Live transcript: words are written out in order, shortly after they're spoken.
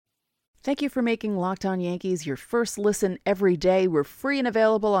Thank you for making Locked On Yankees your first listen every day. We're free and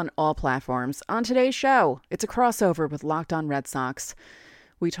available on all platforms. On today's show, it's a crossover with Locked On Red Sox.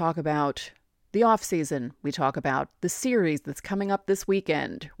 We talk about the offseason. We talk about the series that's coming up this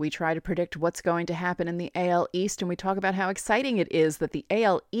weekend. We try to predict what's going to happen in the AL East, and we talk about how exciting it is that the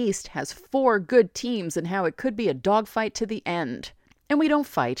AL East has 4 good teams and how it could be a dogfight to the end. And we don't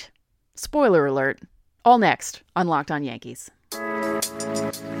fight. Spoiler alert. All next on Locked On Yankees.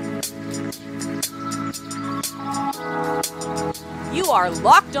 You are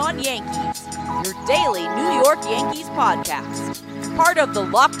Locked On Yankees, your daily New York Yankees podcast. Part of the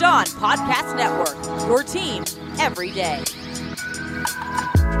Locked On Podcast Network, your team every day.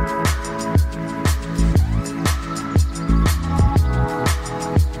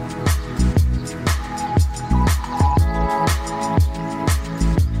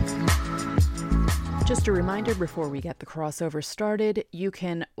 Just a reminder before we get the crossover started, you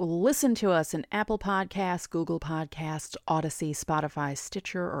can listen to us in Apple Podcasts, Google Podcasts, Odyssey, Spotify,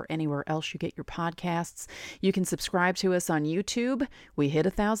 Stitcher, or anywhere else you get your podcasts. You can subscribe to us on YouTube. We hit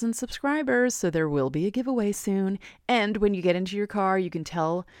 1,000 subscribers, so there will be a giveaway soon. And when you get into your car, you can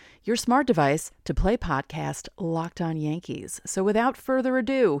tell your smart device to play podcast Locked On Yankees. So without further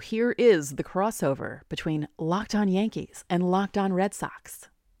ado, here is the crossover between Locked On Yankees and Locked On Red Sox.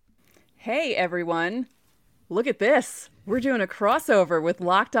 Hey everyone, look at this. We're doing a crossover with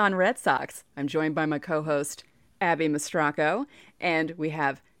Locked On Red Sox. I'm joined by my co-host, Abby Mastracco, and we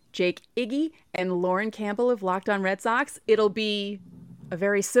have Jake Iggy and Lauren Campbell of Locked On Red Sox. It'll be a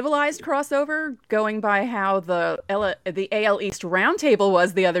very civilized crossover, going by how the AL East roundtable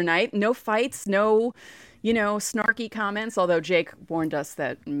was the other night. No fights, no snarky comments, although Jake warned us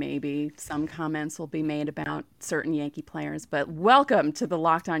that maybe some comments will be made about certain Yankee players. But welcome to the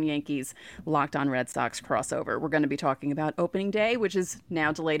Locked On Yankees, Locked On Red Sox crossover. We're going to be talking about opening day, which is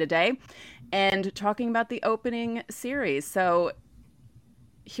now delayed a day, and talking about the opening series. So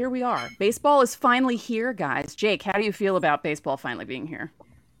here we are. Baseball is finally here, guys. Jake, how do you feel about baseball finally being here?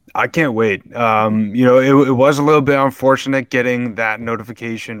 I can't wait. It was a little bit unfortunate getting that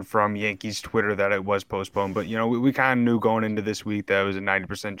notification from Yankees Twitter that it was postponed. But, we kind of knew going into this week that it was a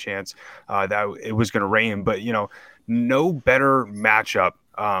 90% chance that it was going to rain. But, no better matchup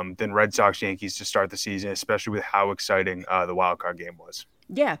than Red Sox Yankees to start the season, especially with how exciting the wild card game was.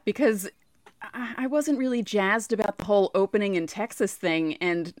 Yeah, because I wasn't really jazzed about the whole opening in Texas thing.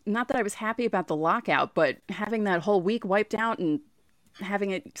 And not that I was happy about the lockout, but having that whole week wiped out and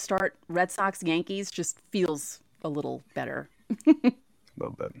having it start Red Sox Yankees just feels a little better. A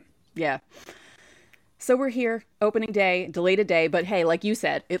little bit. Yeah. So we're here, opening day, delayed a day, but hey, like you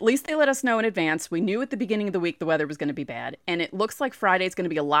said, at least they let us know in advance. We knew at the beginning of the week the weather was going to be bad, and it looks like Friday's going to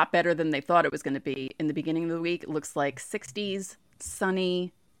be a lot better than they thought it was going to be. In the beginning of the week, it looks like 60s,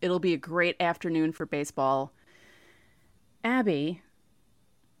 sunny. It'll be a great afternoon for baseball. Abby,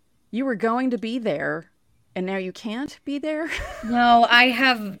 you were going to be there, and now you can't be there? No, I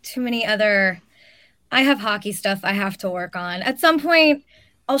have I have hockey stuff I have to work on. At some point,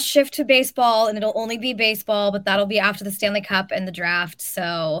 I'll shift to baseball, and it'll only be baseball, but that'll be after the Stanley Cup and the draft.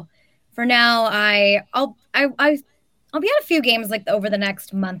 So for now, I'll be at a few games like over the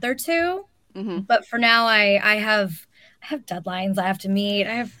next month or two. Mm-hmm. But for now, I have deadlines I have to meet.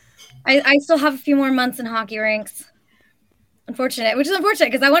 I still have a few more months in hockey rinks. Which is unfortunate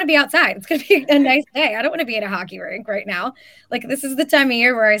because I want to be outside. It's going to be a nice day. I don't want to be at a hockey rink right now. Like, this is the time of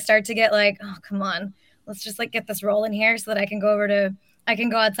year where I start to get like, oh, come on, let's just get this rolling here so that I can go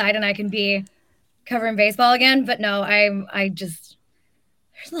outside and I can be covering baseball again. But no, there's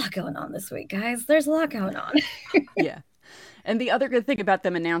a lot going on this week, guys. There's a lot going on. Yeah. And the other good thing about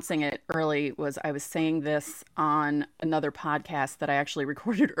them announcing it early was I was saying this on another podcast that I actually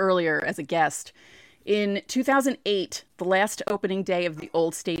recorded earlier as a guest. In 2008, the last opening day of the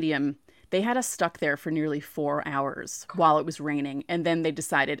old stadium, they had us stuck there for nearly 4 hours while it was raining. And then they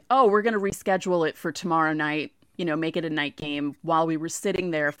decided, we're going to reschedule it for tomorrow night, make it a night game, while we were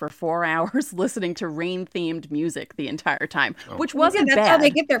sitting there for 4 hours listening to rain-themed music the entire time, which wasn't bad. That's how they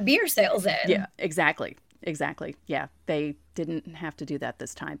get their beer sales in. Yeah, exactly. Yeah, they didn't have to do that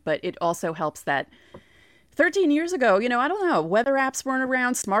this time. But it also helps that 13 years ago, I don't know, weather apps weren't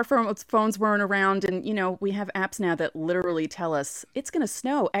around, smartphones weren't around, and, we have apps now that literally tell us it's going to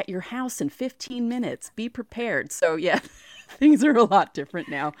snow at your house in 15 minutes. Be prepared. So, yeah, things are a lot different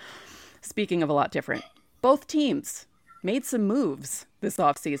now. Speaking of a lot different, both teams made some moves this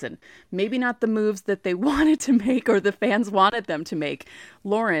offseason. Maybe not the moves that they wanted to make or the fans wanted them to make.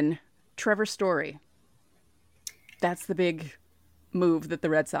 Lauren, Trevor Story. That's the big move that the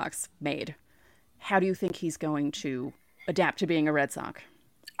Red Sox made. How do you think he's going to adapt to being a Red Sox?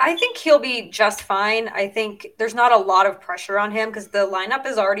 I think he'll be just fine. I think there's not a lot of pressure on him because the lineup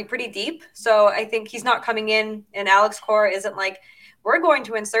is already pretty deep. So I think he's not coming in, and Alex Cora isn't like, we're going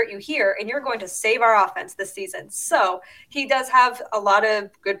to insert you here and you're going to save our offense this season. So he does have a lot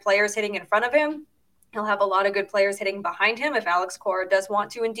of good players hitting in front of him. He'll have a lot of good players hitting behind him if Alex Cora does want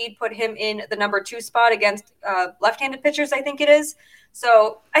to indeed put him in the number 2 spot against left-handed pitchers, I think it is.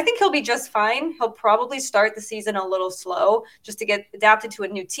 So I think he'll be just fine. He'll probably start the season a little slow just to get adapted to a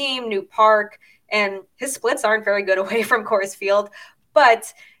new team, new park, and his splits aren't very good away from Coors Field.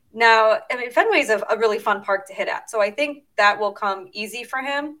 But now, I mean, Fenway's a really fun park to hit at. So I think that will come easy for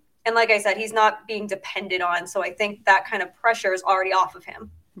him. And like I said, he's not being depended on. So I think that kind of pressure is already off of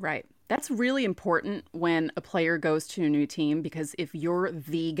him. Right. That's really important when a player goes to a new team, because if you're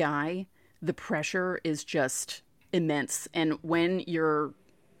the guy, the pressure is just immense. And when you're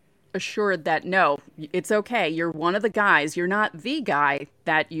assured that, no, it's okay, you're one of the guys, you're not the guy,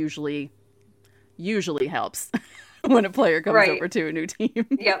 that usually helps when a player comes over to a new team.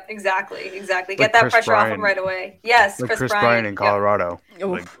 Yep, exactly. Like Get that Chris pressure Bryant. off him right away. Yes, Like Chris Bryant Bryant in Colorado. Yep.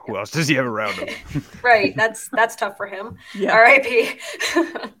 Like, who else does he have around him? Right, that's tough for him. Yeah. R.I.P.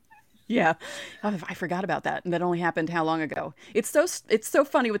 Yeah. Oh, I forgot about that. And that only happened how long ago? It's so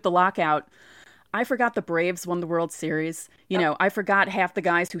funny with the lockout. I forgot the Braves won the World Series. You know, I forgot half the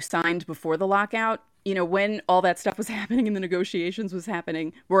guys who signed before the lockout. You know, when all that stuff was happening and the negotiations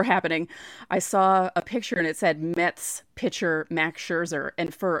were happening, I saw a picture and it said Mets pitcher Max Scherzer.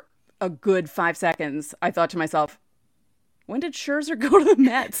 And for a good 5 seconds, I thought to myself, when did Scherzer go to the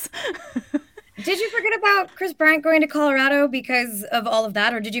Mets? Did you forget about Chris Bryant going to Colorado because of all of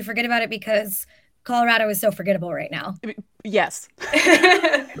that? Or did you forget about it because Colorado is so forgettable right now? Yes.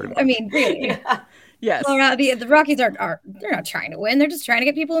 I mean, really. Yeah. Yes. Colorado, the Rockies are they're not trying to win. They're just trying to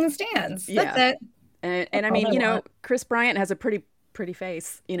get people in the stands. Yeah. That's it. And I mean, you know, Chris Bryant has a pretty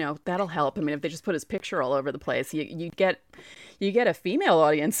face. You know, that'll help. I mean, if they just put his picture all over the place, you get a female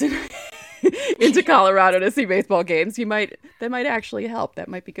audience into Colorado to see baseball games. That might actually help. That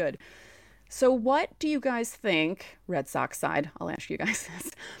might be good. So what do you guys think, Red Sox side? I'll ask you guys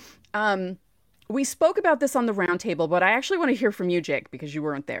this. We spoke about this on the roundtable, but I actually want to hear from you, Jake, because you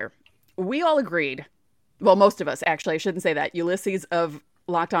weren't there. We all agreed. Well, most of us, actually. I shouldn't say that. Ulysses of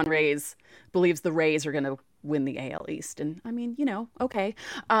Locked On Rays believes the Rays are going to win the AL East. And I mean, you know, okay.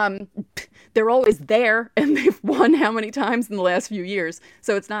 They're always there, and they've won how many times in the last few years?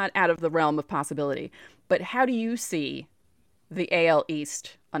 So it's not out of the realm of possibility. But how do you see the AL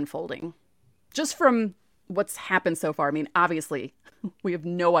East unfolding? Just from what's happened so far. I mean, obviously, we have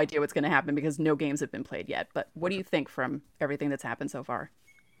no idea what's going to happen because no games have been played yet. But what do you think from everything that's happened so far?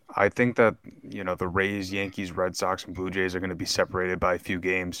 I think that, you know, the Rays, Yankees, Red Sox, and Blue Jays are going to be separated by a few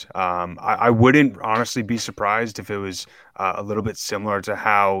games. I wouldn't honestly be surprised if it was a little bit similar to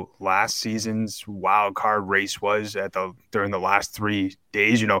how last season's wild card race was during the last 3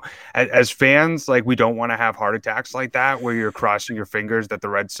 days. You know, as fans, like, we don't want to have heart attacks like that where you're crossing your fingers that the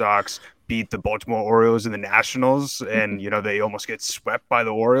Red Sox beat the Baltimore Orioles and the Nationals, and, you know, they almost get swept by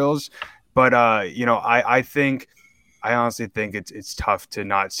the Orioles. But you know, I honestly think it's tough to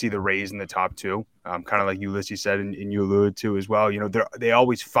not see the Rays in the top 2, kind of like Ulysses said, and you alluded to as well. You know, they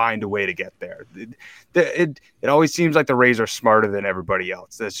always find a way to get there. It always seems like the Rays are smarter than everybody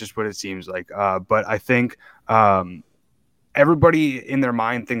else. That's just what it seems like. But I think everybody in their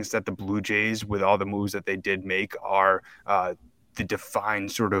mind thinks that the Blue Jays, with all the moves that they did make, are the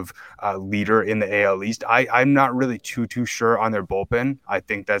defined sort of leader in the AL East. I'm not really too sure on their bullpen. I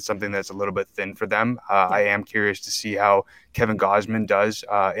think that's something that's a little bit thin for them. I am curious to see how Kevin Gausman does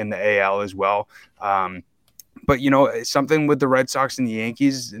in the AL as well. But, you know, something with the Red Sox and the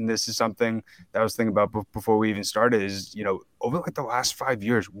Yankees, and this is something that I was thinking about before we even started, is, you know, over like the last 5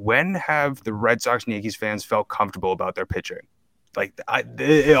 years, when have the Red Sox and Yankees fans felt comfortable about their pitching? Like,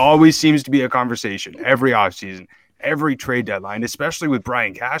 it always seems to be a conversation every offseason, every trade deadline, especially with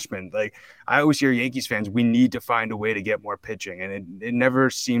Brian Cashman. Like, I always hear Yankees fans, we need to find a way to get more pitching. And it never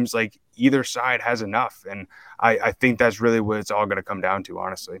seems like either side has enough. And I think that's really what it's all going to come down to,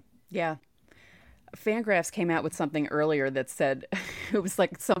 honestly. Yeah. Fangraphs came out with something earlier that said it was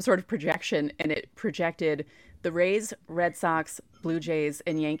like some sort of projection, and it projected the Rays, Red Sox, Blue Jays,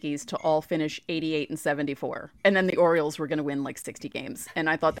 and Yankees to all finish 88 and 74. And then the Orioles were going to win like 60 games. And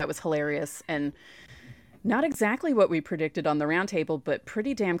I thought that was hilarious. And not exactly what we predicted on the roundtable, but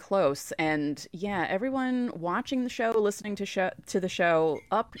pretty damn close. And yeah, everyone watching the show, listening to the show,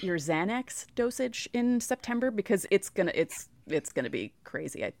 up your Xanax dosage in September, because it's gonna be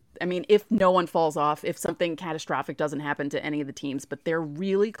crazy. I mean, if no one falls off, if something catastrophic doesn't happen to any of the teams, but they're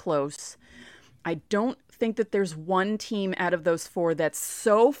really close. I don't think that there's one team out of those four that's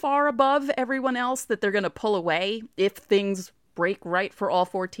so far above everyone else that they're going to pull away if things break right for all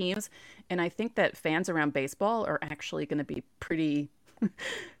four teams. And I think that fans around baseball are actually going to be pretty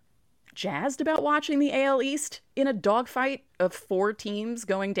jazzed about watching the AL East in a dogfight of four teams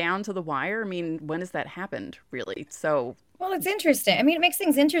going down to the wire. I mean, when has that happened, really? So, well, it's interesting. I mean, it makes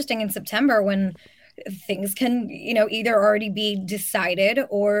things interesting in September when things can, either already be decided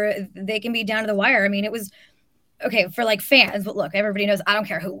or they can be down to the wire. I mean, it was okay for like fans, but look, everybody knows I don't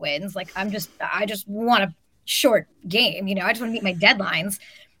care who wins. Like, I just want a short game. I just want to meet my deadlines.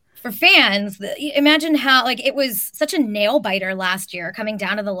 For fans, imagine how it was such a nail biter last year coming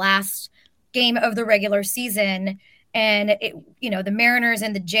down to the last game of the regular season. And the Mariners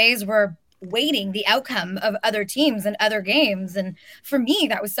and the Jays were waiting the outcome of other teams and other games. And for me,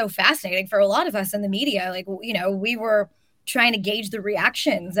 that was so fascinating. For a lot of us in the media, we were trying to gauge the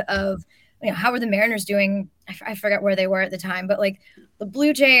reactions of, how were the Mariners doing? I forget where they were at the time, but the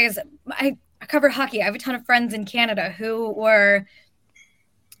Blue Jays, I cover hockey. I have a ton of friends in Canada who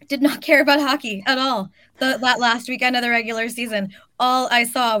did not care about hockey at all. That last weekend of the regular season, all I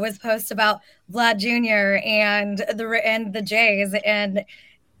saw was posts about Vlad Jr. and the Jays, and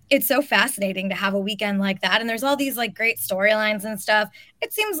it's so fascinating to have a weekend like that. And there's all these great storylines and stuff.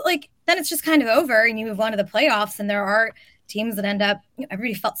 It seems like then it's just kind of over, and you move on to the playoffs, and there are teams that end up.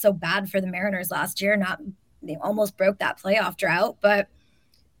 Everybody felt so bad for the Mariners last year, they almost broke that playoff drought, but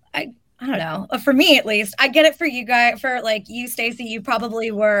I don't know. For me, at least, I get it for you guys. For you, Stacey, you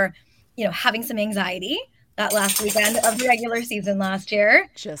probably were, having some anxiety that last weekend of the regular season last year.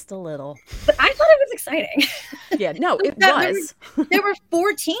 Just a little. But I thought it was exciting. Yeah, no, it was. There were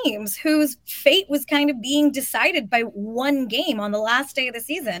four teams whose fate was kind of being decided by one game on the last day of the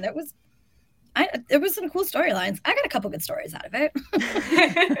season. There was some cool storylines. I got a couple good stories out of it.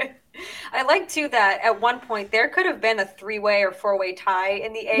 I like too that at one point there could have been a 3-way or 4-way tie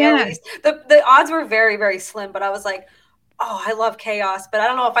in the AL East. The odds were very, very slim, but I was like, oh, I love chaos, but I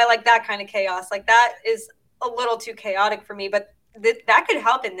don't know if I like that kind of chaos. That is a little too chaotic for me, but that could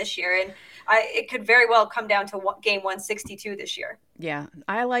happen this year. And it could very well come down to game 162 this year. Yeah,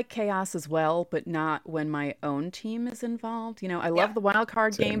 I like chaos as well, but not when my own team is involved. I love the wild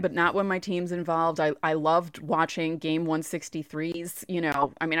card game, but not when my team's involved. I loved watching game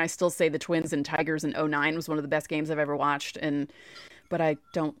 163s. I mean, I still say the Twins and Tigers in 2009 was one of the best games I've ever watched. But I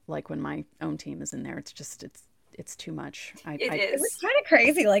don't like when my own team is in there. It's just, it's too much. It was kind of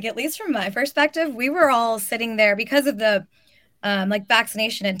crazy. At least from my perspective, we were all sitting there because of the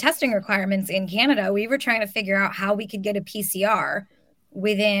vaccination and testing requirements in Canada. We were trying to figure out how we could get a PCR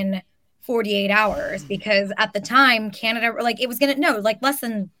within 48 hours because at the time Canada, it was going to, less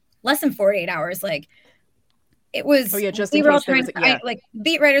than 48 hours. It was, just we were all trying,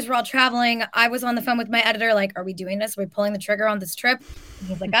 beat writers were all traveling. I was on the phone with my editor. Are we doing this? Are we pulling the trigger on this trip? And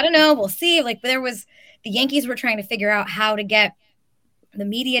he's like, I don't know. We'll see. The Yankees were trying to figure out how to get the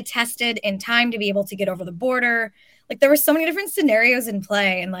media tested in time to be able to get over the border. There were so many different scenarios in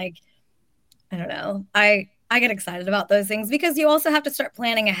play. And I don't know, I get excited about those things because you also have to start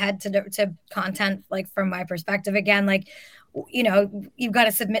planning ahead to content. From my perspective, again, you've got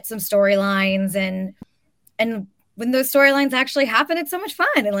to submit some storylines and when those storylines actually happen, it's so much fun.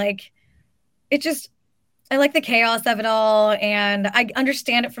 And I like the chaos of it all. And I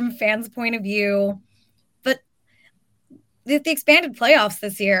understand it from a fan's point of view, but the expanded playoffs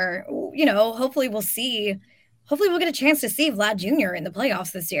this year, hopefully we'll get a chance to see Vlad Jr. in the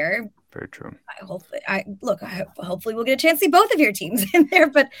playoffs this year. Very true. Hopefully we'll get a chance to see both of your teams in there.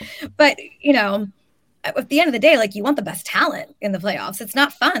 But at the end of the day, you want the best talent in the playoffs. It's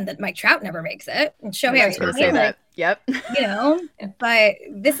not fun that Mike Trout never makes it. And Shohei Ohtani, Yep. But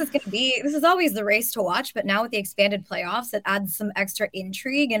this is always the race to watch. But now with the expanded playoffs, it adds some extra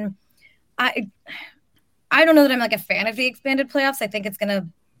intrigue. And I don't know that I'm a fan of the expanded playoffs. I think it's going to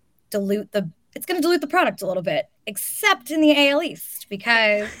dilute the product a little bit, except in the AL East,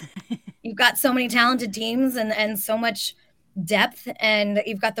 because you've got so many talented teams and so much depth, and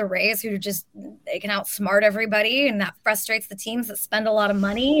you've got the Rays who they can outsmart everybody, and that frustrates the teams that spend a lot of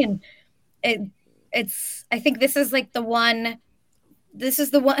money. And I think this is the one. This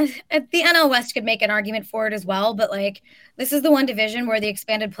is the one. The NL West could make an argument for it as well, but this is the one division where the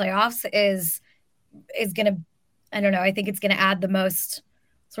expanded playoffs is gonna. I don't know. I think it's gonna add the most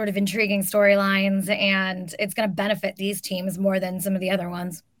sort of intriguing storylines, and it's going to benefit these teams more than some of the other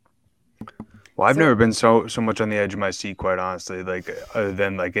ones. Well, I've never been so much on the edge of my seat, quite honestly. Like other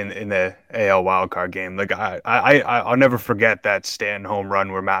than like in the AL wildcard game, like I'll never forget that Stanton home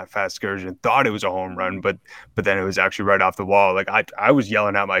run where Matt Vasgersian thought it was a home run, but then it was actually right off the wall. Like I was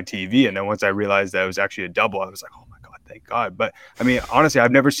yelling at my TV, and then once I realized that it was actually a double, I was like, oh my God, thank God. But I mean, honestly,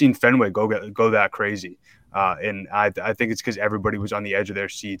 I've never seen Fenway go that crazy. And I think it's because everybody was on the edge of their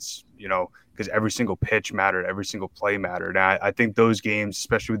seats, because every single pitch mattered, every single play mattered. And I think those games,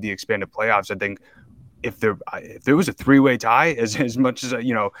 especially with the expanded playoffs, I think if there was a three-way tie, as much as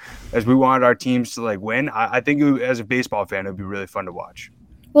as we wanted our teams to like win, I think as a baseball fan, it'd be really fun to watch.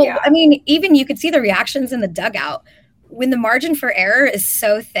 Well, yeah. I mean, even you could see the reactions in the dugout when the margin for error is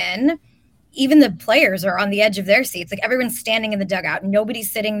so thin. Even the players are on the edge of their seats. Like everyone's standing in the dugout. Nobody's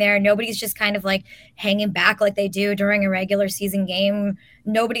sitting there. Nobody's just kind of like hanging back like they do during a regular season game.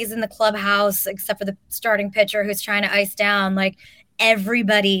 Nobody's in the clubhouse except for the starting pitcher who's trying to ice down. Like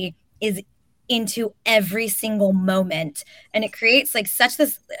everybody is into every single moment. And it creates like such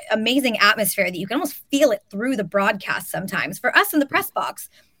this amazing atmosphere that you can almost feel it through the broadcast sometimes. For us in the press box,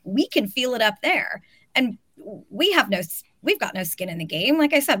 we can feel it up there. And we've got no skin in the game.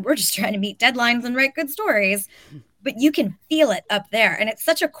 Like I said, we're just trying to meet deadlines and write good stories, but you can feel it up there. And it's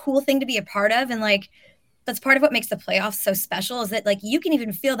such a cool thing to be a part of. And like, that's part of what makes the playoffs so special is that like, you can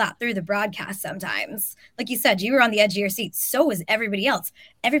even feel that through the broadcast sometimes. Like you said, you were on the edge of your seat. So was everybody else.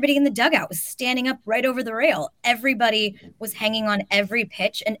 Everybody in the dugout was standing up right over the rail. Everybody was hanging on every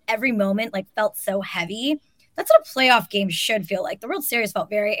pitch and every moment like felt so heavy. That's what a playoff game should feel like. The World Series felt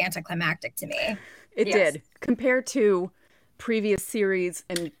very anticlimactic to me. It did. Compared to previous series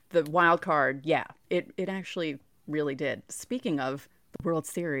and the wild card, it actually really did. Speaking of the World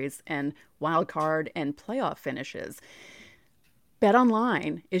Series and wild card and playoff finishes,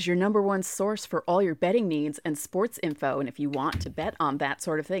 BetOnline is your number one source for all your betting needs and sports info. And if you want to bet on that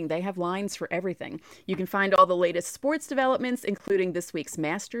sort of thing, they have lines for everything. You can find all the latest sports developments, including this week's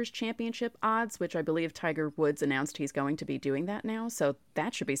Masters Championship odds, which I believe Tiger Woods announced he's going to be doing that now. So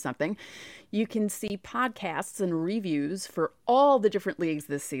that should be something. You can see podcasts and reviews for all the different leagues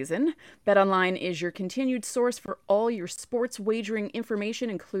this season. BetOnline is your continued source for all your sports wagering information,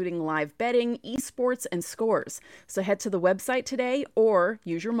 including live betting, esports, and scores. So head to the website today or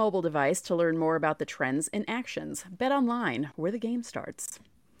use your mobile device to learn more about the trends and actions. BetOnline, where the game starts.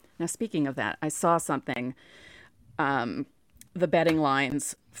 Now, speaking of that, I saw something, the betting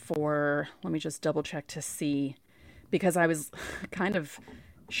lines for, let me just double check to see, because I was kind of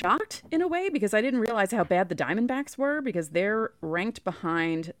shocked in a way because I didn't realize how bad the Diamondbacks were because they're ranked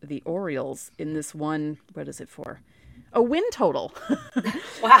behind the Orioles in this one, what is it for? A win total.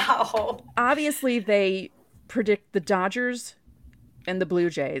 Wow. Obviously, they predict the Dodgers and the Blue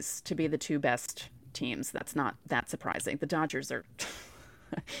Jays to be the two best teams. That's not that surprising. The Dodgers are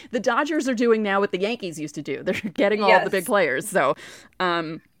doing now what the Yankees used to do. They're getting all the big players. So,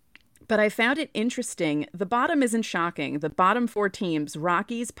 but I found it interesting. The bottom isn't shocking. The bottom four teams,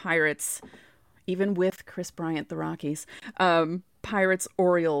 Rockies, Pirates, even with Chris Bryant, the Rockies, Pirates,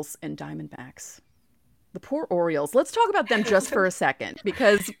 Orioles, and Diamondbacks. The poor Orioles. Let's talk about them just for a second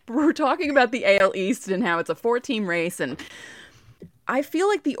because we're talking about the AL East and how it's a 4-team race, and I feel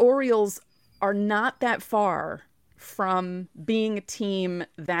like the Orioles are not that far from being a team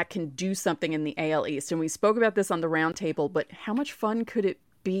that can do something in the AL East. And we spoke about this on the roundtable, but how much fun could it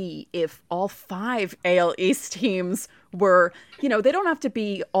be if all 5 AL East teams were, they don't have to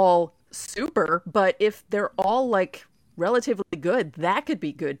be all super, but if they're all like relatively good, that could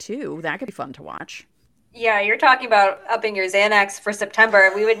be good too. That could be fun to watch. Yeah, you're talking about upping your Xanax for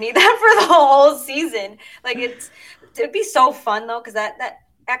September. We would need that for the whole season. Like it'd be so fun though, because that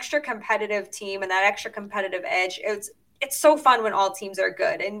extra competitive team and that extra competitive edge, it's so fun when all teams are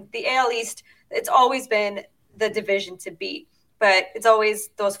good. And the AL East, it's always been the division to beat, but it's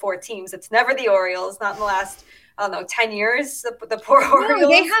always those 4 teams. It's never the Orioles, not in the last, 10 years. The poor Orioles.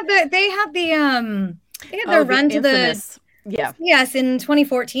 They had their run to infamous, yes, in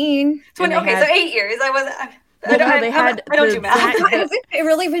 2014. So 8 years. I don't do math. Has it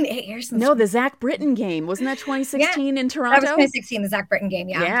really been 8 years? No, the Zach Britton game. Wasn't that 2016 in Toronto? That was 2016, the Zach Britton game,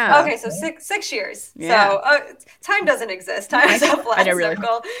 yeah. Okay, so 6 years. Yeah. So time doesn't exist. Time is a flat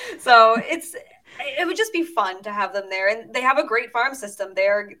circle. So it would just be fun to have them there. And they have a great farm system.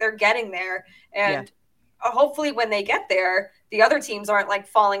 They're getting there. And hopefully when they get there, the other teams aren't like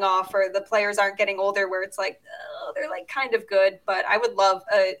falling off or the players aren't getting older where it's like, they're like kind of good. But I would love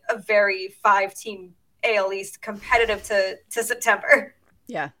a very 5-team AL East competitive to September.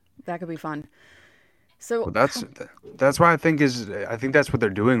 Yeah, that could be fun. So Well, that's why I think that's what they're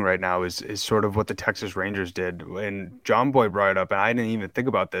doing right now is sort of what the Texas Rangers did. And John Boy brought it up, and I didn't even think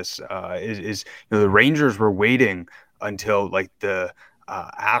about this. Is the Rangers were waiting until like the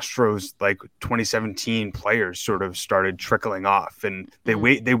Astros like 2017 players sort of started trickling off, and they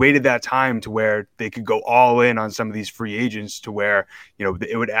waited that time to where they could go all in on some of these free agents to where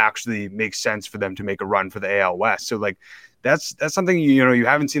it would actually make sense for them to make a run for the AL West. So like that's something you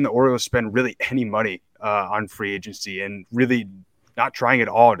haven't seen the Orioles spend really any money on free agency and really not trying at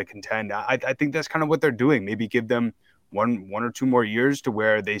all to contend. I think that's kind of what they're doing. Maybe give them one or two more years to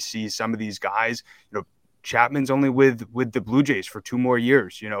where they see some of these guys. Chapman's only with the Blue Jays for 2 more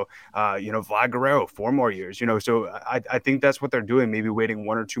years. Vlad Guerrero 4 more years. So I think that's what they're doing. Maybe waiting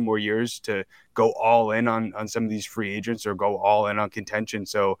 1 or 2 more years to go all in on some of these free agents or go all in on contention.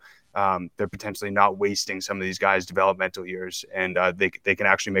 So they're potentially not wasting some of these guys' developmental years, and they can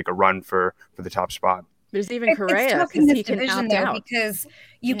actually make a run for the top spot. There's even Correa because he can opt out. Because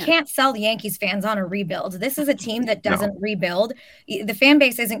you can't sell the Yankees fans on a rebuild. This is a team that doesn't rebuild. The fan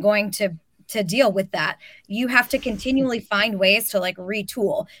base isn't going to deal with that. You have to continually find ways to like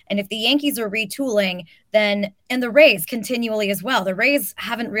retool. And if the Yankees are retooling, then, and the Rays continually as well, the Rays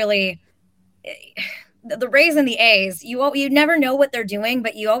haven't really, the Rays and the A's, you never know what they're doing,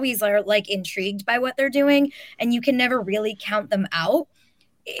 but you always are like intrigued by what they're doing, and you can never really count them out.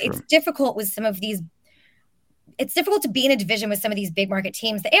 It's difficult with some of these. It's difficult to be in a division with some of these big market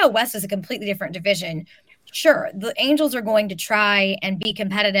teams. The AL West is a completely different division. Sure, the Angels are going to try and be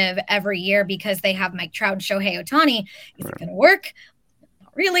competitive every year because they have Mike Trout and Shohei Ohtani. Is it going to work?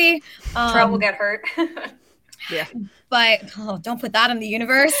 Not really. Trout will get hurt. Yeah. But don't put that in the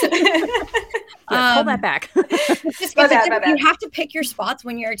universe. Pull that back. You have to pick your spots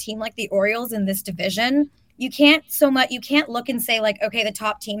when you're a team like the Orioles in this division. You can't look and say like, okay, the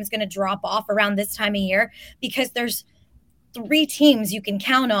top team is going to drop off around this time of year, because there's 3 teams you can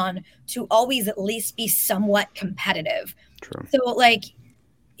count on to always at least be somewhat competitive. True. So like,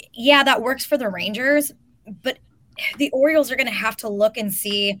 yeah, that works for the Rangers, but the Orioles are going to have to look and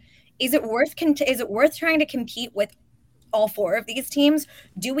see, is it worth trying to compete with all 4 of these teams?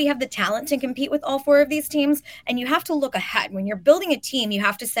 Do we have the talent to compete with all 4 of these teams? And you have to look ahead. When you're building a team, you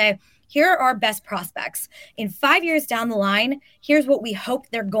have to say, here are our best prospects. In 5 years down the line, here's what we hope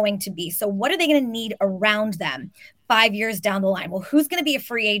they're going to be. So what are they going to need around them 5 years down the line? Well, who's going to be a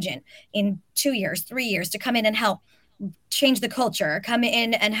free agent in 2 years, 3 years to come in and help change the culture, come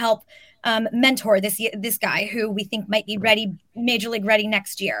in and help mentor this guy who we think might be ready, major league ready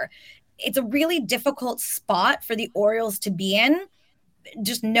next year? It's a really difficult spot for the Orioles to be in,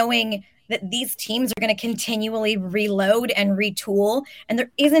 just knowing that these teams are going to continually reload and retool. And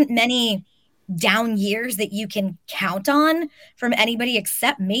there isn't many down years that you can count on from anybody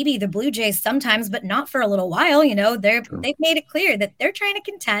except maybe the Blue Jays sometimes, but not for a little while. They've made it clear that they're trying to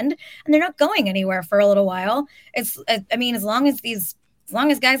contend and they're not going anywhere for a little while. As long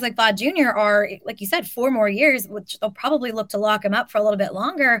as guys like Vlad Jr. are, like you said, 4 more years, which they'll probably look to lock him up for a little bit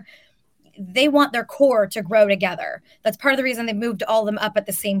longer, they want their core to grow together. That's part of the reason they moved all of them up at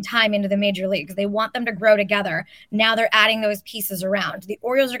the same time into the major leagues. They want them to grow together. Now they're adding those pieces around. The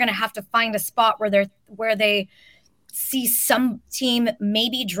Orioles are going to have to find a spot where they see some team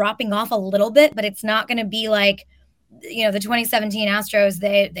maybe dropping off a little bit, but it's not going to be like, the 2017 Astros.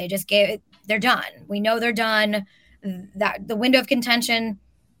 They just they're done. We know they're done. That the window of contention,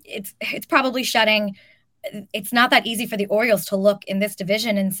 it's probably shutting. It's not that easy for the Orioles to look in this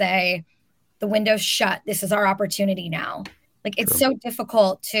division and say, the window's shut. This is our opportunity now. Like, it's so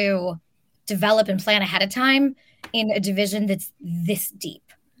difficult to develop and plan ahead of time in a division that's this deep.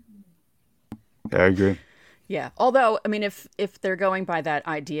 Yeah, I agree. Yeah. Although, I mean, if they're going by that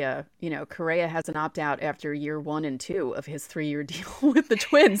idea, Correa has an opt-out after year 1 and 2 of his 3-year deal with the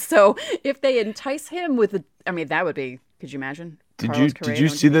Twins. So if they entice him with that would be, could you imagine? Did you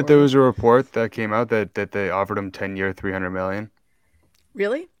see that there was a report that came out that they offered him 10-year, $300 million?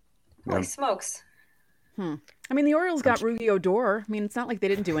 Really? Holy smokes. I mean, the Orioles got Rudy Odor. I mean, it's not like they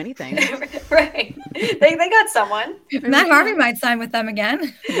didn't do anything. Right. They got someone. Matt Harvey might sign with them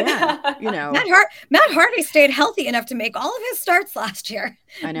again. Yeah. Matt Harvey stayed healthy enough to make all of his starts last year.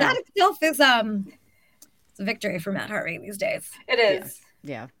 I know. That itself is it's a victory for Matt Harvey these days. It is.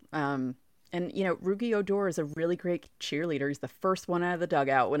 Yeah. And, Rudy Odor is a really great cheerleader. He's the first one out of the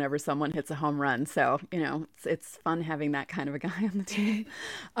dugout whenever someone hits a home run. So, it's fun having that kind of a guy on the team.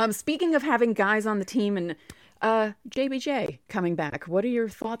 Speaking of having guys on the team and JBJ coming back, what are your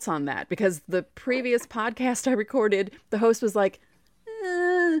thoughts on that? Because the previous podcast I recorded, the host was like,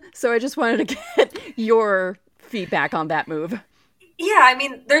 so I just wanted to get your feedback on that move. Yeah, I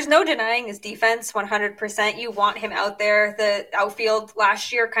mean, there's no denying his defense 100%. You want him out there. The outfield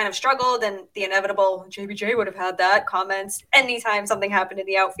last year kind of struggled, and the inevitable JBJ would have had that comments anytime something happened in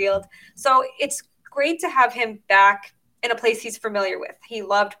the outfield. So it's great to have him back in a place he's familiar with. He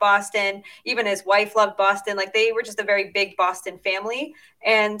loved Boston. Even his wife loved Boston. Like, they were just a very big Boston family.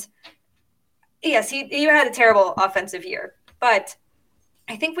 And yes, he had a terrible offensive year, but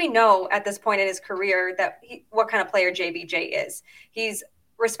I think we know at this point in his career that what kind of player JBJ is. He's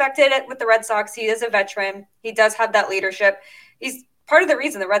respected with the Red Sox. He is a veteran. He does have that leadership. He's part of the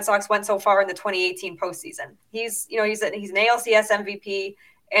reason the Red Sox went so far in the 2018 postseason. He's an ALCS MVP,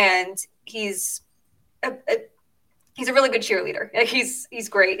 and he's a really good cheerleader. He's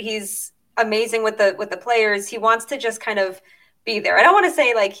great. He's amazing with the players. He wants to just kind of be there. I don't want to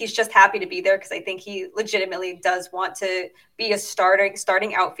say like he's just happy to be there, because I think he legitimately does want to be a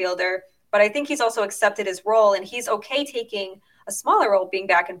starting outfielder, but I think he's also accepted his role, and he's okay taking a smaller role being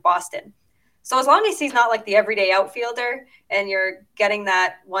back in Boston. So as long as he's not like the everyday outfielder and you're getting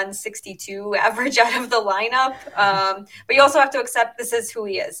that 162 average out of the lineup, but you also have to accept this is who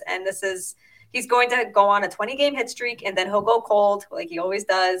he is, and he's going to go on a 20-game hit streak, and then he'll go cold like he always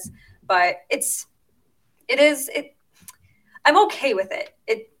does. But I'm okay with it.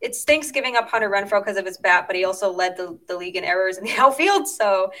 It stinks giving up Hunter Renfroe because of his bat, but he also led the league in errors in the outfield.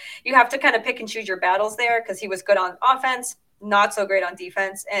 So you have to kind of pick and choose your battles there, because he was good on offense, not so great on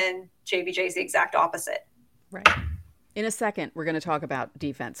defense, and JBJ is the exact opposite. Right. In a second, we're going to talk about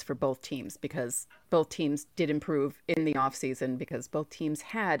defense for both teams, because both teams did improve in the offseason, because both teams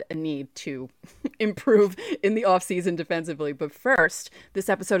had a need to improve in the offseason defensively. But first, this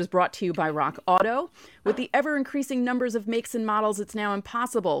episode is brought to you by Rock Auto. With the ever-increasing numbers of makes and models, it's now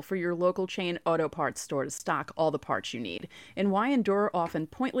impossible for your local chain auto parts store to stock all the parts you need. And why endure often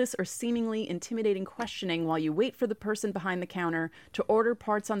pointless or seemingly intimidating questioning while you wait for the person behind the counter to order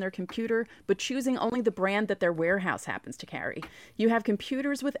parts on their computer, but choosing only the brand that their warehouse happens to carry? You have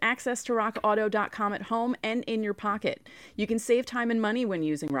computers with access to rockauto.com at home and in your pocket. You can save time and money when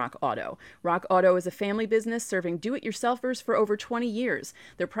using Rock Auto. Rock Auto is a family business serving do-it-yourselfers for over 20 years.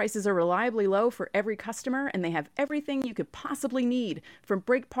 Their prices are reliably low for every customer, and they have everything you could possibly need, from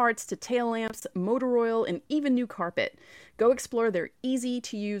brake parts to tail lamps, motor oil, and even new carpet. Go explore their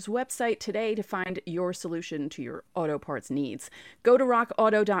easy-to-use website today to find your solution to your auto parts needs. Go to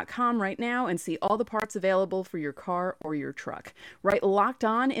rockauto.com right now and see all the parts available for your car or your truck. Write Locked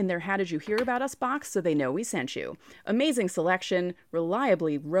On in their How Did You Hear About Us box so they know we sent you. Amazing selection,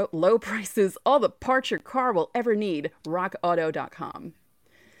 reliably low prices, all the parts your car will ever need. rockauto.com.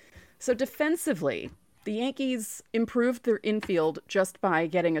 So defensively, the Yankees improved their infield just by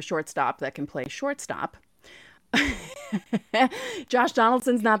getting a shortstop that can play shortstop. Josh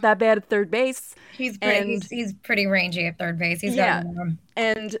Donaldson's not that bad at third base. He's pretty rangy at third base.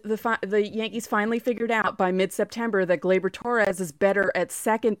 And the Yankees finally figured out by mid-September that Gleyber Torres is better at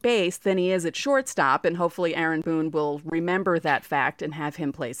second base than he is at shortstop, and hopefully Aaron Boone will remember that fact and have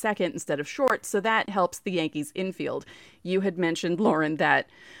him play second instead of short, so that helps the Yankees infield. You had mentioned, Lauren, that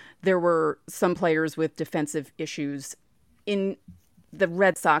there were some players with defensive issues in the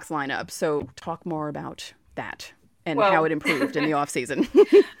Red Sox lineup, so talk more about that and how it improved in the offseason.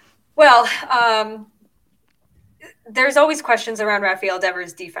 Well, there's always questions around Rafael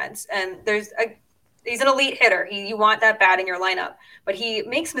Devers' defense, and he's an elite hitter. You want that bat in your lineup, but he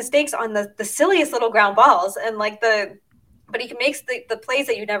makes mistakes on the silliest little ground balls, and but he makes the plays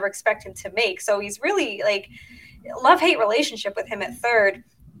that you never expect him to make. So he's really like love-hate relationship with him at third,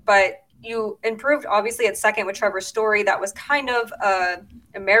 but you improved obviously at second with Trevor Story. That was kind of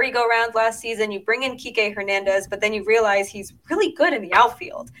a merry-go-round last season. You bring in Kike Hernandez, but then you realize he's really good in the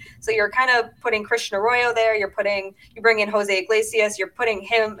outfield. So you're kind of putting Christian Arroyo there. You bring in Jose Iglesias. You're putting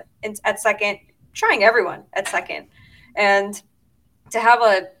him at second, trying everyone at second. And to have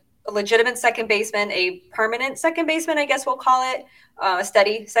a legitimate second baseman, a permanent second baseman, I guess we'll call it, a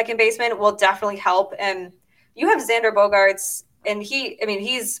steady second baseman will definitely help. And you have Xander Bogaerts, and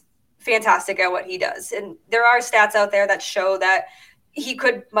he's fantastic at what he does. And there are stats out there that show that he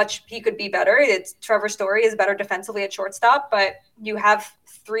could be better. Trevor Story is better defensively at shortstop, but you have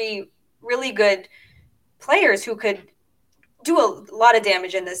three really good players who could do a lot of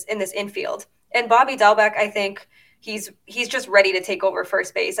damage in this infield. And Bobby Dalbec, I think he's just ready to take over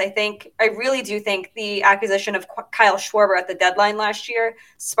first base. I really do think the acquisition of Kyle Schwarber at the deadline last year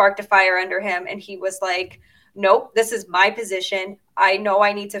sparked a fire under him, and he was like, nope, this is my position. I know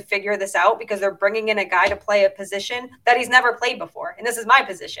I need to figure this out because they're bringing in a guy to play a position that he's never played before. And this is my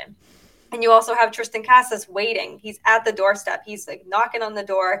position. And you also have Tristan Casas waiting. He's at the doorstep. He's like knocking on the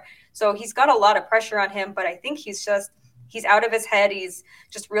door. So he's got a lot of pressure on him, but I think he's he's out of his head. He's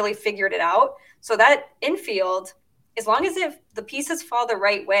just really figured it out. So that infield, as long as if the pieces fall the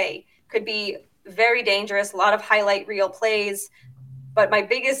right way, could be very dangerous. A lot of highlight reel plays. But my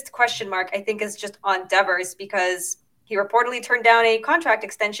biggest question mark, I think, is just on Devers, because he reportedly turned down a contract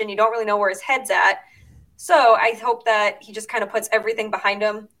extension. You don't really know where his head's at. So I hope that he just kind of puts everything behind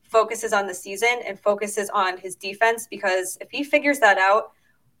him, focuses on the season, and focuses on his defense, because if he figures that out,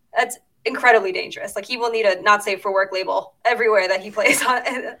 that's incredibly dangerous. Like, he will need a not safe for work label everywhere that he plays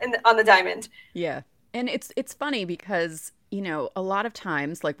on the diamond. Yeah. And it's funny because, you know, a lot of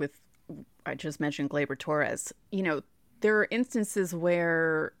times, like with, I just mentioned Gleyber Torres, you know, there are instances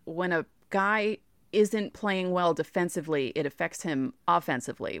where when a guy isn't playing well defensively, it affects him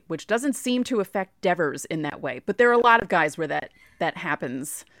offensively, which doesn't seem to affect Devers in that way. But there are a lot of guys where that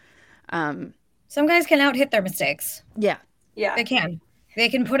happens. Some guys can out-hit their mistakes. Yeah. Yeah. They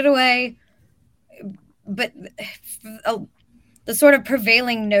can put it away. But the sort of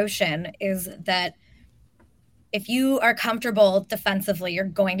prevailing notion is that if you are comfortable defensively, you're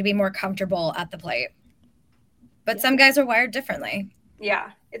going to be more comfortable at the plate. But some guys are wired differently.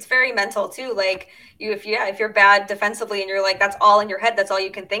 Yeah, it's very mental too. Like, if you're bad defensively and you're like, that's all in your head, that's all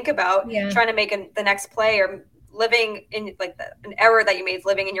you can think about, trying to make the next play, or living in like an error that you made is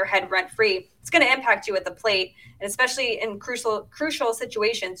living in your head rent free. It's going to impact you at the plate, and especially in crucial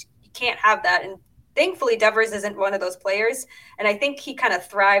situations, you can't have that. And thankfully, Devers isn't one of those players, and I think he kind of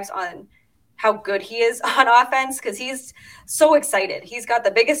thrives on how good he is on offense, because he's so excited. He's got the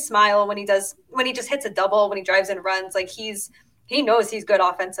biggest smile when he just hits a double, when he drives and runs. Like, he knows he's good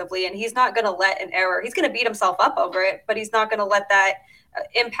offensively, and he's not going to let an error. He's going to beat himself up over it, but he's not going to let that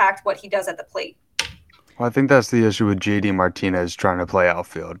impact what he does at the plate. Well, I think that's the issue with JD Martinez trying to play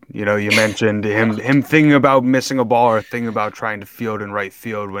outfield. You know, you mentioned him thinking about missing a ball or thinking about trying to field in right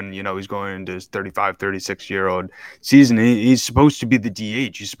field when, you know, he's going into his 35, 36-year-old season. He's supposed to be the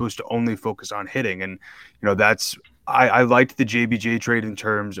DH. He's supposed to only focus on hitting. And, you know, I liked the JBJ trade in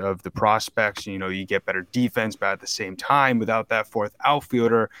terms of the prospects. You know, you get better defense, but at the same time, without that fourth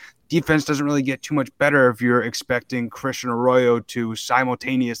outfielder, defense doesn't really get too much better if you're expecting Christian Arroyo to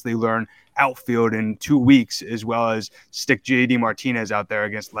simultaneously learn outfield in 2 weeks, as well as stick JD Martinez out there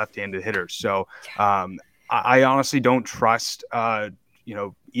against left-handed hitters. So I honestly don't trust,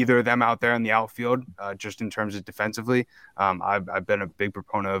 either of them out there in the outfield, just in terms of defensively. I've been a big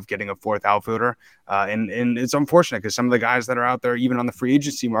proponent of getting a fourth outfielder. And it's unfortunate because some of the guys that are out there, even on the free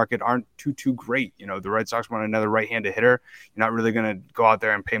agency market, aren't too great. You know, the Red Sox want another right-handed hitter. You're not really going to go out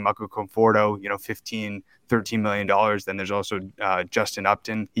there and pay Michael Conforto, $13 million. Then there's also Justin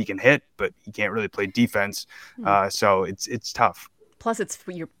Upton. He can hit, but he can't really play defense. So it's tough. Plus,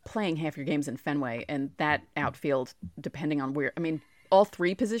 you're playing half your games in Fenway, and that outfield, depending on where, all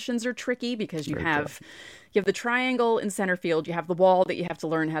three positions are tricky because you have the triangle in center field, you have the wall that you have to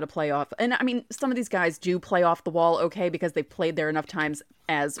learn how to play off. And some of these guys do play off the wall okay because they've played there enough times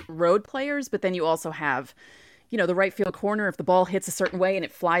as road players, but then you also have, the right field corner. If the ball hits a certain way and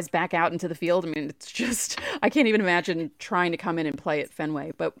it flies back out into the field, it's just, I can't even imagine trying to come in and play at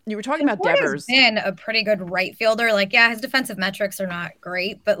Fenway. But you were talking about Devers. He's been a pretty good right fielder. His defensive metrics are not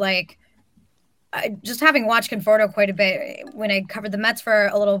great, but just having watched Conforto quite a bit when I covered the Mets for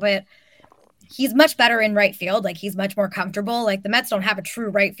a little bit, he's much better in right field. He's much more comfortable. The Mets don't have a true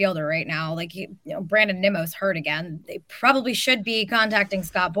right fielder right now. Brandon Nimmo's hurt again. They probably should be contacting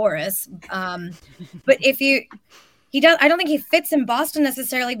Scott Boras. But if he does, I don't think he fits in Boston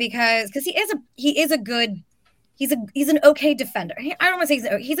necessarily because he's an okay defender. I don't want to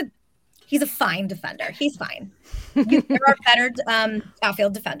say he's a fine defender. He's fine. There are better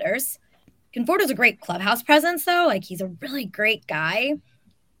outfield defenders. Conforto's a great clubhouse presence, though. He's a really great guy.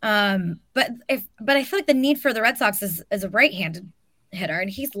 But I feel like the need for the Red Sox is a right-handed hitter, and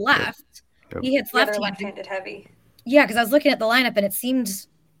he's left. Yep. He hits left-handed heavy. Yeah, because I was looking at the lineup, and it seemed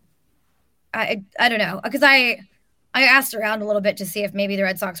I don't know, because I asked around a little bit to see if maybe the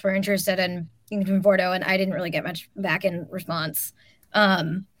Red Sox were interested in Conforto, and I didn't really get much back in response.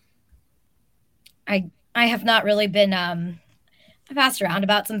 I have not really been. I've asked around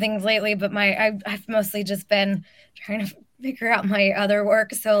about some things lately, but I've mostly just been trying to figure out my other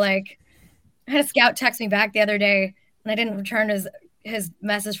work. So I had a scout text me back the other day, and I didn't return his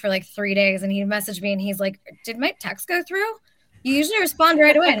message for 3 days, and he messaged me and he's like, "Did my text go through? You usually respond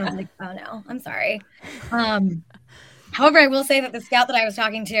right away." And I was like, "Oh no, I'm sorry." However, I will say that the scout that I was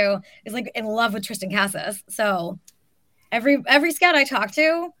talking to is in love with Tristan Casas. So every scout I talk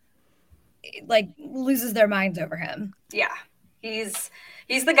to loses their minds over him. Yeah. He's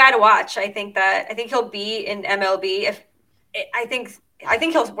the guy to watch. I think he'll be in MLB. I think I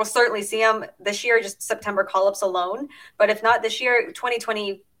think we'll certainly see him this year, just September call-ups alone. But if not this year,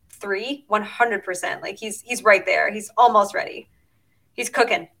 2023, 100%. Like he's right there. He's almost ready. He's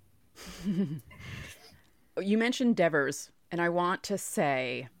cooking. You mentioned Devers, and I want to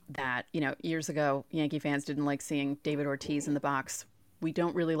say that, years ago, Yankee fans didn't like seeing David Ortiz in the box. We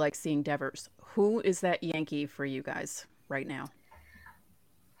don't really like seeing Devers. Who is that Yankee for you guys right now?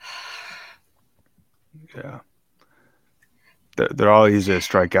 Yeah. They're all easy to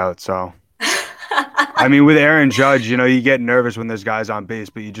strike out, so. I mean, with Aaron Judge, you get nervous when there's guys on base,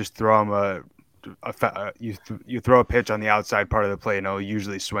 but you just throw him you throw a pitch on the outside part of the plate, and he'll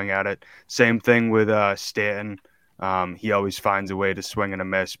usually swing at it. Same thing with Stanton. He always finds a way to swing and a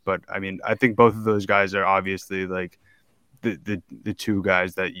miss. But I mean, I think both of those guys are obviously like the two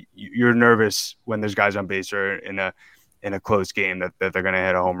guys that you're nervous when there's guys on base or in a close game that they're going to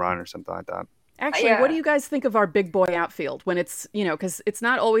hit a home run or something like that. Actually, What do you guys think of our big boy outfield when it's, because it's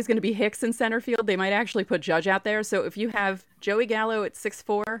not always going to be Hicks in center field. They might actually put Judge out there. So if you have Joey Gallo at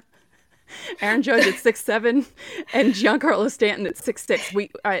 6'4", Aaron Judge at 6'7", and Giancarlo Stanton at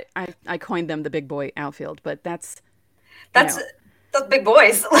 6'6", I coined them the big boy outfield, but that's those big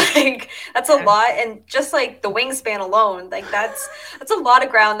boys. Like that's a lot, and just like the wingspan alone, like that's a lot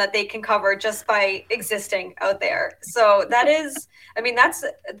of ground that they can cover just by existing out there. So that is, I mean, that's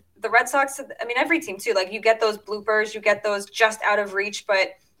the Red Sox. I mean, every team too. Like you get those bloopers, you get those just out of reach,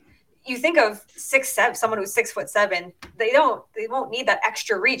 but you think of 6'7", someone who's 6'7", they won't need that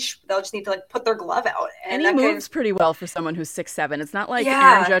extra reach. They'll just need to like put their glove out. And he moves pretty well for someone who's 6'7". It's not like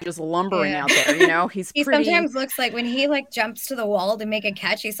Aaron Judge is lumbering out there, He pretty... sometimes looks like when he like jumps to the wall to make a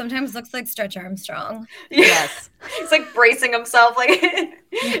catch, he sometimes looks like Stretch Armstrong. Yes. He's like bracing himself like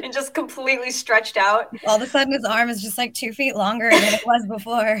and just completely stretched out. All of a sudden his arm is just like 2 feet longer than it was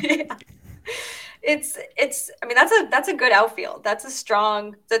before. Yeah. It's I mean, that's a good outfield. That's a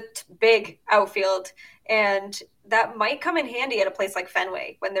strong, big outfield. And that might come in handy at a place like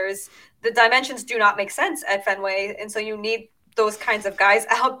Fenway when the dimensions do not make sense at Fenway. And so you need those kinds of guys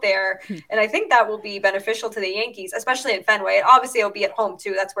out there. And I think that will be beneficial to the Yankees, especially in Fenway. And obviously it'll be at home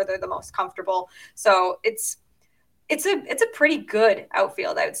too. That's where they're the most comfortable. So it's a pretty good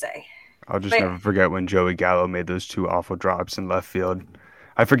outfield, I would say. I'll just never forget when Joey Gallo made those 2 awful drops in left field.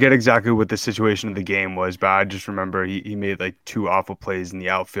 I forget exactly what the situation of the game was, but I just remember he made like 2 awful plays in the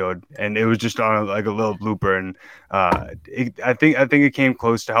outfield, and it was just on like a little blooper. And I think it came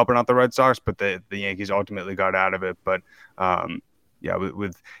close to helping out the Red Sox, but the Yankees ultimately got out of it. But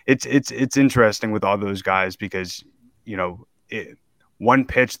it's interesting with all those guys because one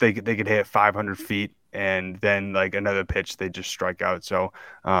pitch they could hit 500 feet, and then like another pitch they just strike out. So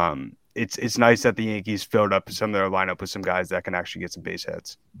it's nice that the Yankees filled up some of their lineup with some guys that can actually get some base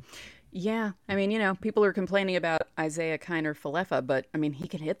hits. Yeah. I mean, people are complaining about Isaiah Kiner-Falefa, but I mean, he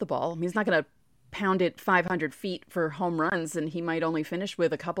can hit the ball. I mean, he's not going to pound it 500 feet for home runs, and he might only finish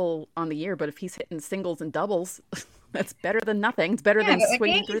with a couple on the year. But if he's hitting singles and doubles, that's better than nothing. It's better than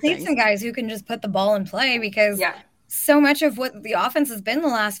swinging through things. Need some guys who can just put the ball in play because so much of what the offense has been the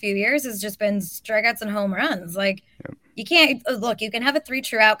last few years has just been strikeouts and home runs. Like, you can't look. You can have a 3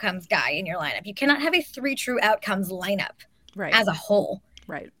 true outcomes guy in your lineup. You cannot have a 3 true outcomes lineup as a whole.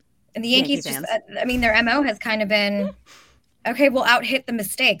 Right. And the Yankees their MO has kind of been, okay, we'll out hit the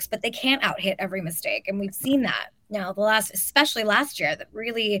mistakes, but they can't out hit every mistake, and we've seen that now. Especially last year, that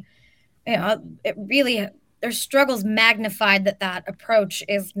really, their struggles magnified that approach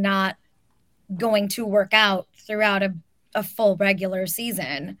is not going to work out throughout a full regular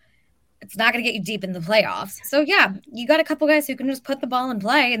season. It's not going to get you deep in the playoffs. So yeah, you got a couple guys who can just put the ball in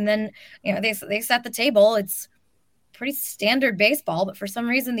play, and then they set the table. It's pretty standard baseball, but for some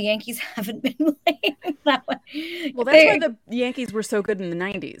reason the Yankees haven't been playing that way. Well, that's why the Yankees were so good in the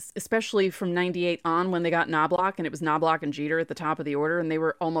 90s, especially from 98 on when they got Knobloch, and it was Knobloch and Jeter at the top of the order, and they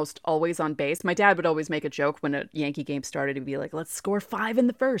were almost always on base. My dad would always make a joke when a Yankee game started. He'd be like, let's score 5 in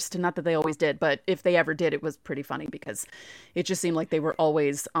the first. And not that they always did, but if they ever did, it was pretty funny because it just seemed like they were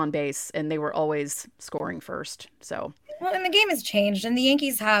always on base and they were always scoring first. So, well, and the game has changed, and the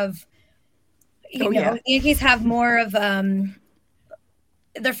Yankees have the Yankees have more of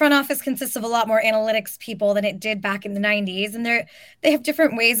their front office consists of a lot more analytics people than it did back in the 90s, and they have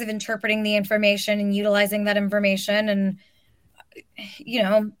different ways of interpreting the information and utilizing that information. And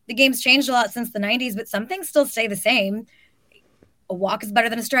the game's changed a lot since the 90s, but some things still stay the same. A walk is better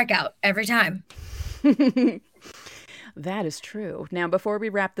than a strikeout every time. That is true. Now, before we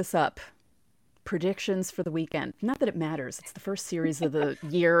wrap this up, predictions for the weekend. Not that it matters. It's the first series of the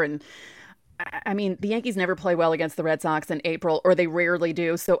year, and I mean, the Yankees never play well against the Red Sox in April, or they rarely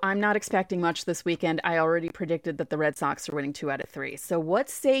do. So I'm not expecting much this weekend. I already predicted that the Red Sox are winning 2 out of 3. So what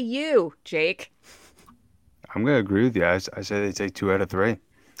say you, Jake? I'm going to agree with you. I say they take 2 out of 3.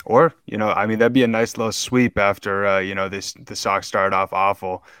 Or, I mean, that'd be a nice little sweep after, the Sox started off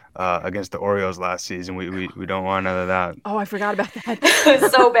awful against the Orioles last season. We don't want none of that. Oh, I forgot about that. It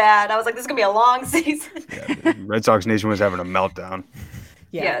was so bad. I was like, this is going to be a long season. Yeah, Red Sox Nation was having a meltdown.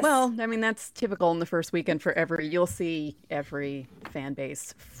 Yeah, Yes. well, I mean, that's typical in the first weekend you'll see every fan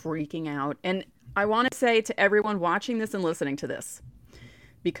base freaking out. And I want to say to everyone watching this and listening to this,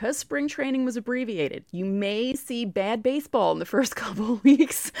 because spring training was abbreviated, you may see bad baseball in the first couple of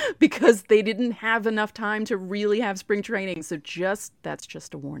weeks because they didn't have enough time to really have spring training. So that's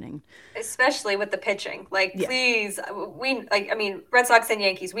just a warning. Especially with the pitching. Like, Yeah. please, Red Sox and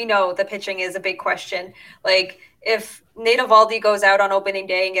Yankees, we know the pitching is a big question. Like, if Nate Eovaldi goes out on opening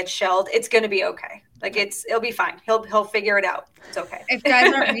day and gets shelled, it's going to be okay. Like, it'll be fine. He'll figure it out. It's okay. If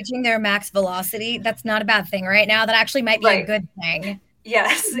guys aren't reaching their max velocity, that's not a bad thing right now. That actually might be a Right. good thing.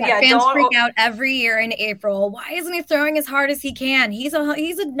 Yes. Yeah, fans freak out every year in April. Why isn't he throwing as hard as he can? He's a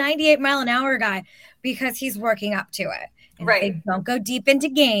 98-mile-an-hour guy because he's working up to it. And Right. if they don't go deep into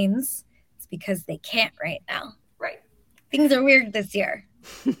games, it's because they can't right now. Right. Things are weird this year.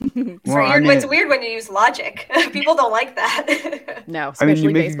 It's weird when you use logic. People don't like that. No, especially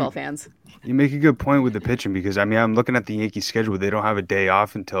you make baseball fans. You make a good point with the pitching because, I'm looking at the Yankees schedule. They don't have a day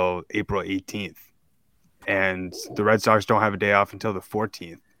off until April 18th. And the Red Sox don't have a day off until the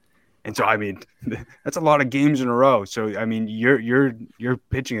 14th. And so, that's a lot of games in a row. So, your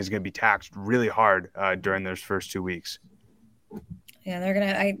pitching is going to be taxed really hard during those first 2 weeks. Yeah, they're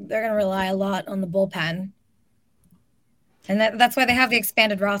gonna rely a lot on the bullpen, and that's why they have the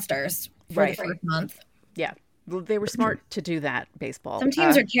expanded rosters for Right. the first month. Yeah. Well, they were smart to do that, baseball. Some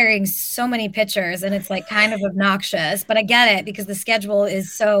teams are carrying so many pitchers, and it's like kind of obnoxious. But I get it because the schedule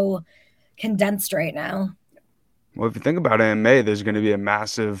is so condensed right now. Well, if you think about it, in May, there's going to be a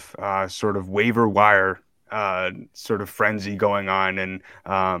massive sort of waiver wire sort of frenzy going on.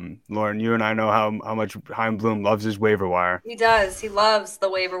 And Lauren, you and I know how much Chaim Bloom loves his waiver wire. He does. He loves the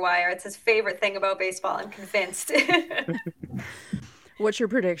waiver wire. It's his favorite thing about baseball. I'm convinced. What's your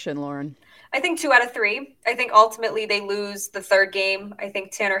prediction, Lauren? I think 2 out of 3. I think ultimately they lose the third game. I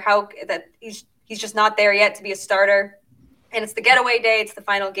think Tanner Houck, that he's just not there yet to be a starter. And it's the getaway day. It's the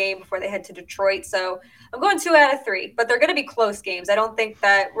final game before they head to Detroit. So I'm going 2 out of 3, but they're going to be close games. I don't think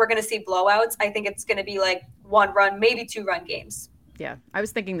that we're going to see blowouts. I think it's going to be like 1-run, maybe 2-run games. Yeah, I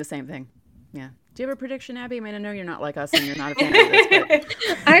was thinking the same thing. Yeah. Do you have a prediction, Abby? I mean, I know you're not like us and you're not a fan of this, but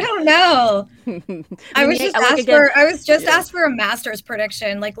I don't know. I was just asked for a Masters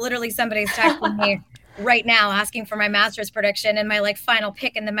prediction. Like literally, somebody's texting me right now asking for my Masters prediction and my like final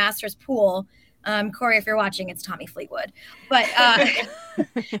pick in the Masters pool. Corey, if you're watching, it's Tommy Fleetwood. But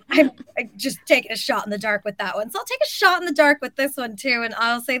I'm just taking a shot in the dark with that one. So I'll take a shot in the dark with this one too, and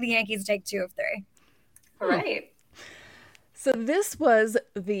I'll say the Yankees take 2 of 3. All right. So this was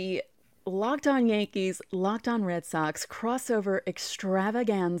the Locked On Yankees, Locked On Red Sox crossover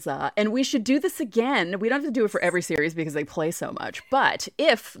extravaganza. And we should do this again. We don't have to do it for every series because they play so much. But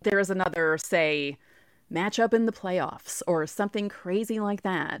if there is another, say, matchup in the playoffs or something crazy like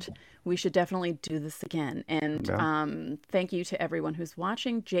that, we should definitely do this again. And thank you to everyone who's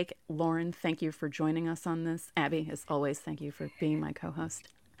watching. Jake, Lauren, thank you for joining us on this. Abby, as always, thank you for being my co-host.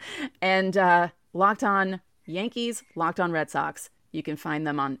 And Locked On Yankees, Locked On Red Sox. You can find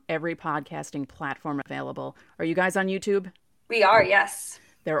them on every podcasting platform available. Are you guys on YouTube? We are, yes.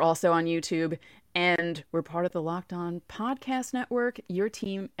 They're also on YouTube. And we're part of the Locked On Podcast Network, your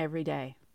team every day.